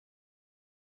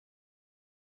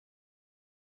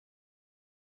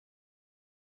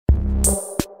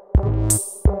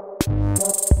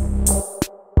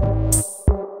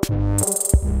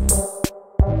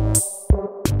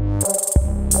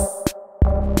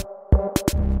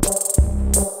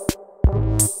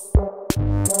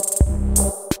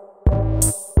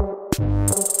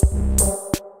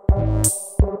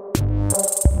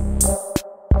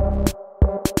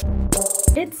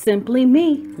Simply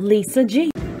me, Lisa G.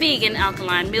 Vegan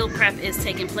alkaline meal prep is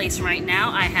taking place right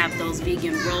now. I have those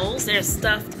vegan rolls. They're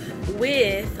stuffed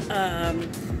with,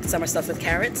 some are stuffed with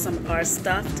carrots, some are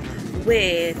stuffed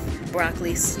with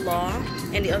broccoli slaw,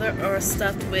 and the other are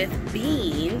stuffed with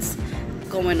beans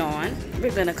going on. We're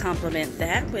going to complement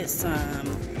that with some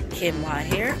quinoa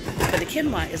here, but the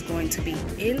quinoa is going to be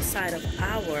inside of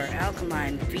our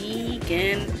alkaline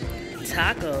vegan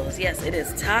tacos. Yes, it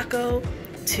is Taco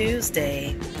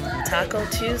Tuesday,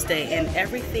 and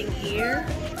everything here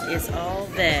is all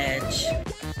veg.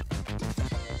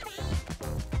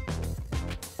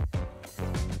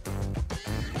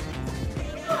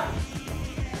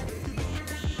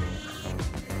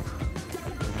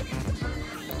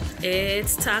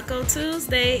 It's Taco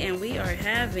Tuesday, and we are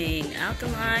having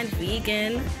alkaline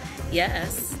vegan,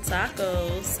 yes,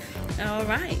 tacos. All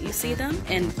right, you see them?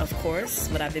 And of course,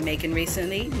 what I've been making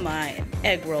recently, my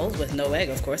egg rolls with no egg.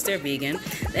 Of course, they're vegan.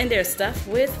 And they're stuffed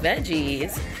with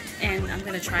veggies. And I'm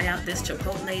gonna try out this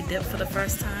chipotle dip for the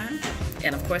first time.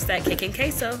 And of course, that kicking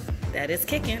queso, that is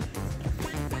kicking.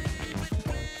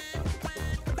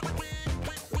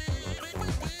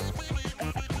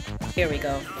 Here we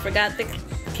go. Forgot the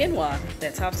quinoa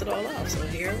that tops it all off. So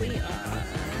here we are.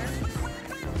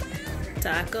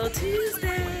 Taco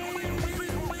Tuesday.